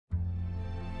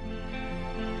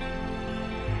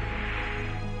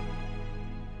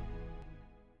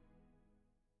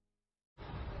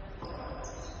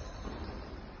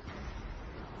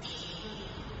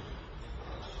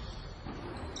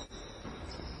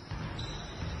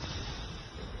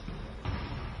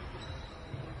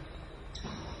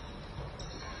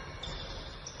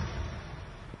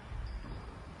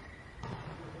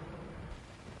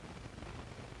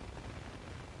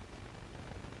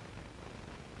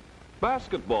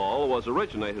Basketball was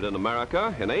originated in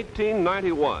America in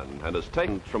 1891 and has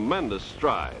taken tremendous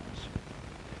strides.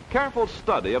 Careful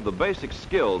study of the basic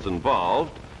skills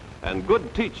involved and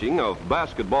good teaching of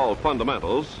basketball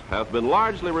fundamentals have been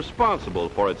largely responsible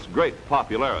for its great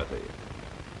popularity.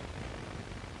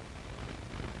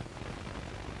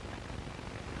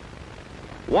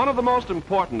 One of the most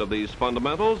important of these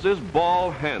fundamentals is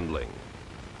ball handling.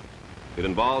 It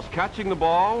involves catching the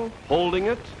ball, holding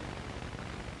it,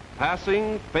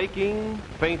 passing, faking,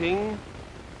 feinting,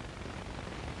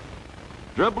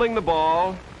 dribbling the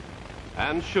ball,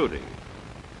 and shooting.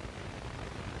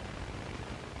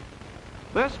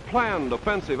 This planned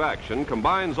offensive action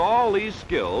combines all these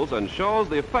skills and shows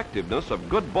the effectiveness of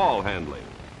good ball handling.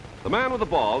 The man with the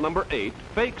ball, number 8,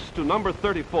 fakes to number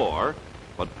 34,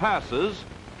 but passes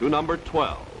to number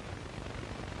 12.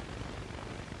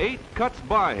 8 cuts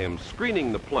by him,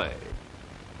 screening the play.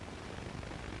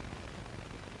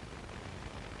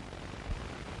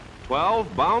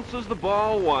 12 bounces the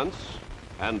ball once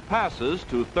and passes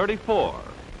to 34,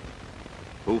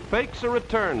 who fakes a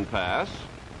return pass,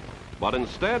 but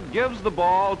instead gives the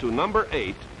ball to number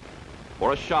 8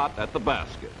 for a shot at the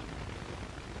basket.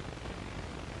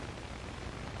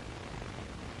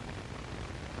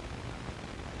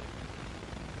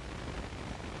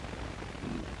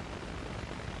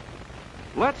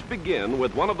 Let's begin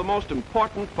with one of the most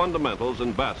important fundamentals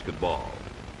in basketball: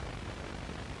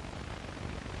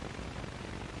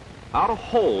 how to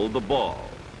hold the ball.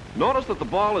 Notice that the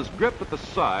ball is gripped at the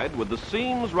side with the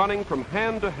seams running from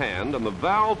hand to hand and the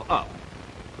valve up.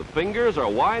 The fingers are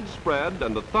widespread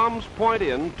and the thumbs point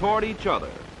in toward each other.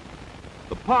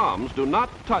 The palms do not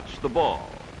touch the ball.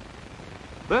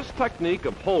 This technique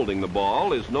of holding the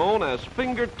ball is known as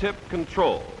fingertip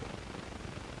control.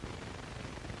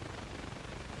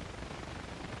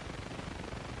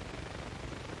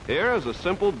 Here is a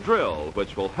simple drill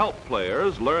which will help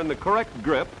players learn the correct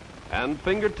grip and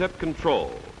fingertip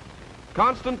control.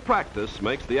 Constant practice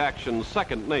makes the action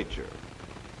second nature.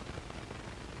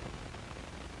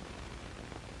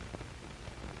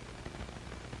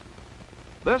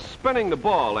 This spinning the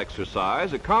ball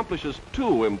exercise accomplishes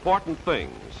two important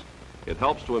things. It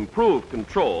helps to improve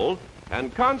control,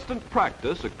 and constant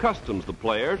practice accustoms the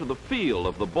player to the feel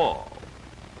of the ball.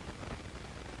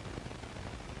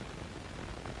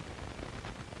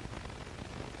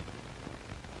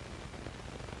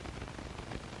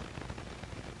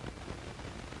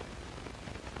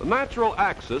 The natural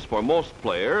axis for most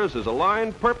players is a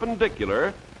line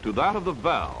perpendicular to that of the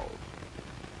valve.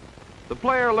 The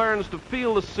player learns to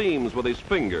feel the seams with his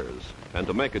fingers and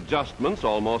to make adjustments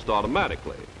almost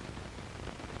automatically.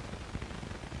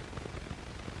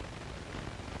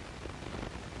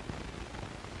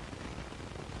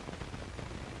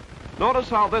 Notice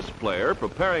how this player,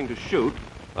 preparing to shoot,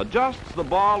 adjusts the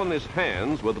ball in his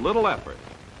hands with little effort.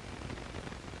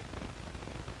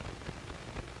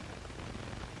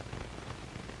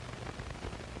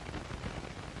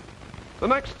 The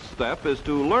next step is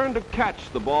to learn to catch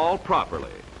the ball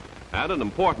properly. And an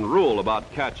important rule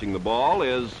about catching the ball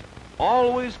is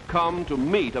always come to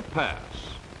meet a pass.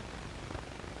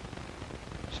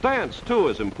 Stance, too,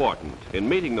 is important. In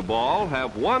meeting the ball,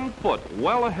 have one foot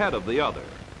well ahead of the other.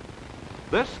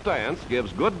 This stance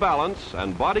gives good balance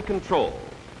and body control.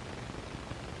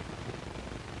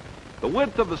 The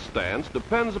width of the stance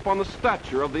depends upon the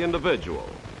stature of the individual.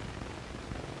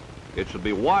 It should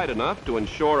be wide enough to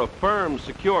ensure a firm,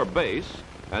 secure base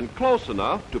and close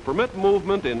enough to permit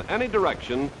movement in any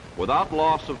direction without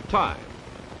loss of time.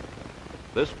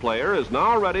 This player is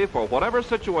now ready for whatever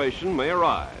situation may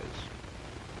arise.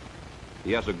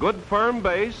 He has a good firm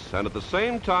base and at the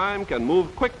same time can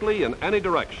move quickly in any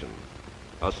direction.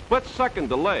 A split-second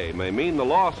delay may mean the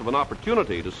loss of an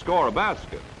opportunity to score a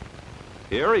basket.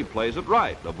 Here he plays it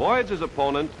right, avoids his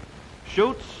opponent,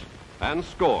 shoots, and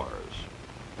scores.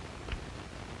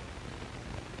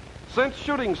 Since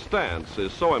shooting stance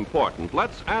is so important,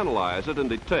 let's analyze it in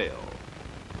detail.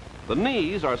 The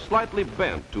knees are slightly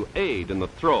bent to aid in the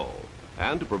throw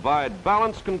and to provide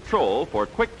balance control for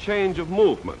quick change of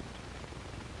movement.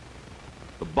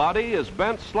 The body is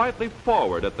bent slightly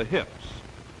forward at the hips.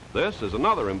 This is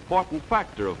another important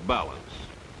factor of balance.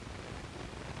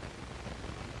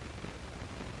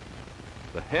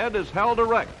 The head is held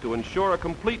erect to ensure a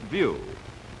complete view.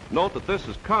 Note that this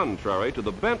is contrary to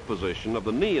the bent position of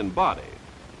the knee and body.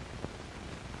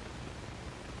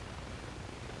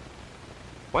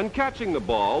 When catching the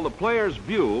ball, the player's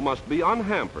view must be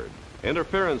unhampered.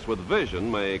 Interference with vision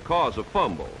may cause a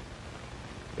fumble.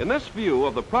 In this view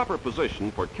of the proper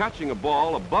position for catching a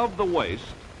ball above the waist,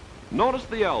 notice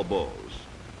the elbows.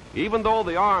 Even though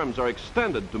the arms are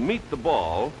extended to meet the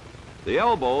ball, the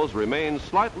elbows remain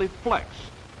slightly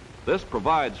flexed. This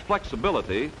provides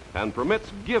flexibility and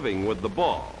permits giving with the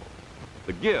ball.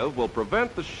 The give will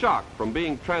prevent the shock from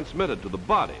being transmitted to the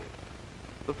body.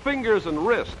 The fingers and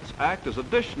wrists act as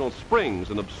additional springs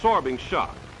in absorbing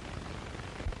shock.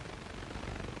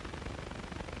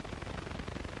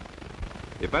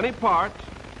 If any part,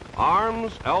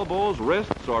 arms, elbows,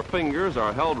 wrists, or fingers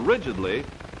are held rigidly,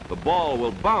 the ball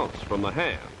will bounce from the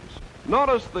hands.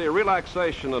 Notice the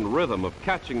relaxation and rhythm of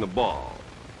catching the ball.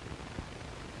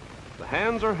 The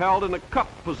hands are held in a cup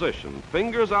position,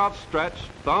 fingers outstretched,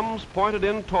 thumbs pointed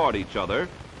in toward each other,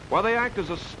 while they act as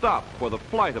a stop for the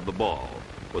flight of the ball,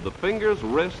 with the fingers,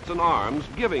 wrists, and arms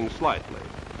giving slightly.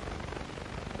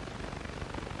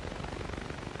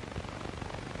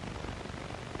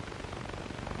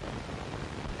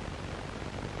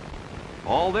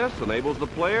 All this enables the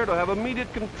player to have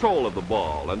immediate control of the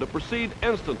ball and to proceed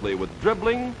instantly with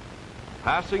dribbling,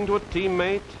 passing to a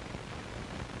teammate,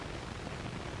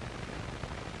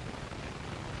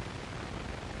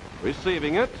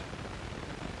 receiving it,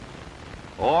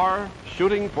 or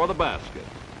shooting for the basket.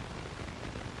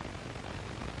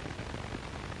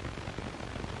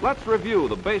 Let's review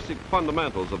the basic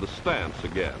fundamentals of the stance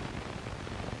again.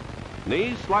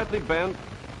 Knees slightly bent,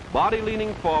 body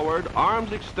leaning forward,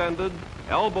 arms extended,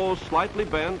 elbows slightly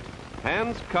bent,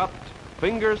 hands cupped,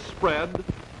 fingers spread,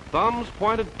 thumbs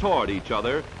pointed toward each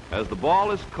other as the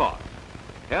ball is caught.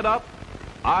 Head up,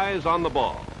 eyes on the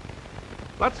ball.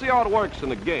 Let's see how it works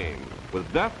in a game.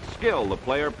 With deft skill, the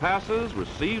player passes,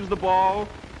 receives the ball,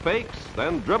 fakes,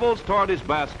 then dribbles toward his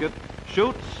basket,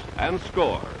 shoots, and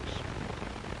scores.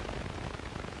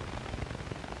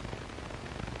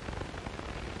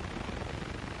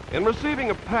 In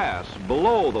receiving a pass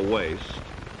below the waist,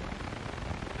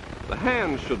 the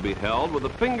hands should be held with the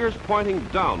fingers pointing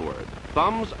downward,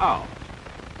 thumbs out.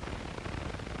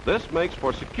 This makes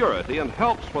for security and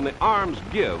helps when the arms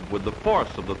give with the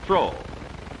force of the throw.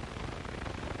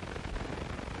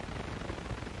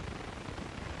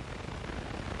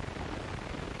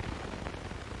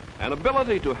 An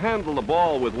ability to handle the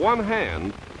ball with one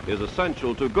hand is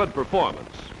essential to good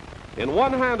performance. In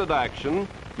one-handed action,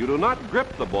 you do not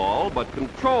grip the ball, but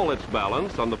control its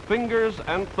balance on the fingers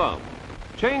and thumb.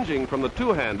 Changing from the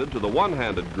two-handed to the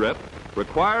one-handed grip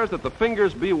requires that the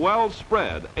fingers be well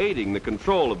spread, aiding the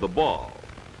control of the ball.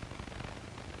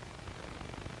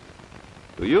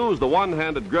 To use the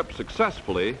one-handed grip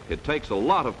successfully, it takes a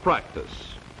lot of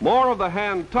practice. More of the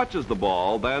hand touches the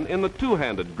ball than in the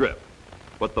two-handed grip,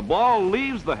 but the ball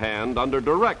leaves the hand under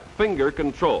direct finger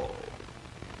control.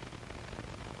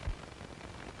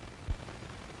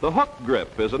 The hook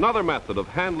grip is another method of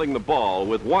handling the ball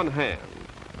with one hand.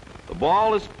 The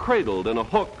ball is cradled in a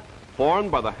hook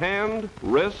formed by the hand,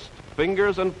 wrist,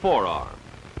 fingers, and forearm.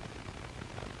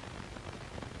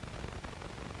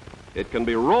 It can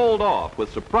be rolled off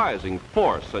with surprising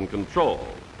force and control.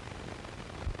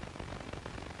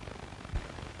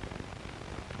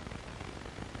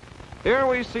 Here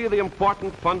we see the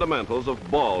important fundamentals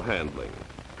of ball handling.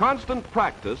 Constant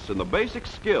practice in the basic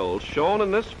skills shown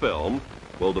in this film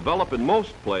will develop in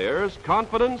most players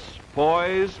confidence,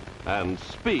 poise, and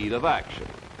speed of action.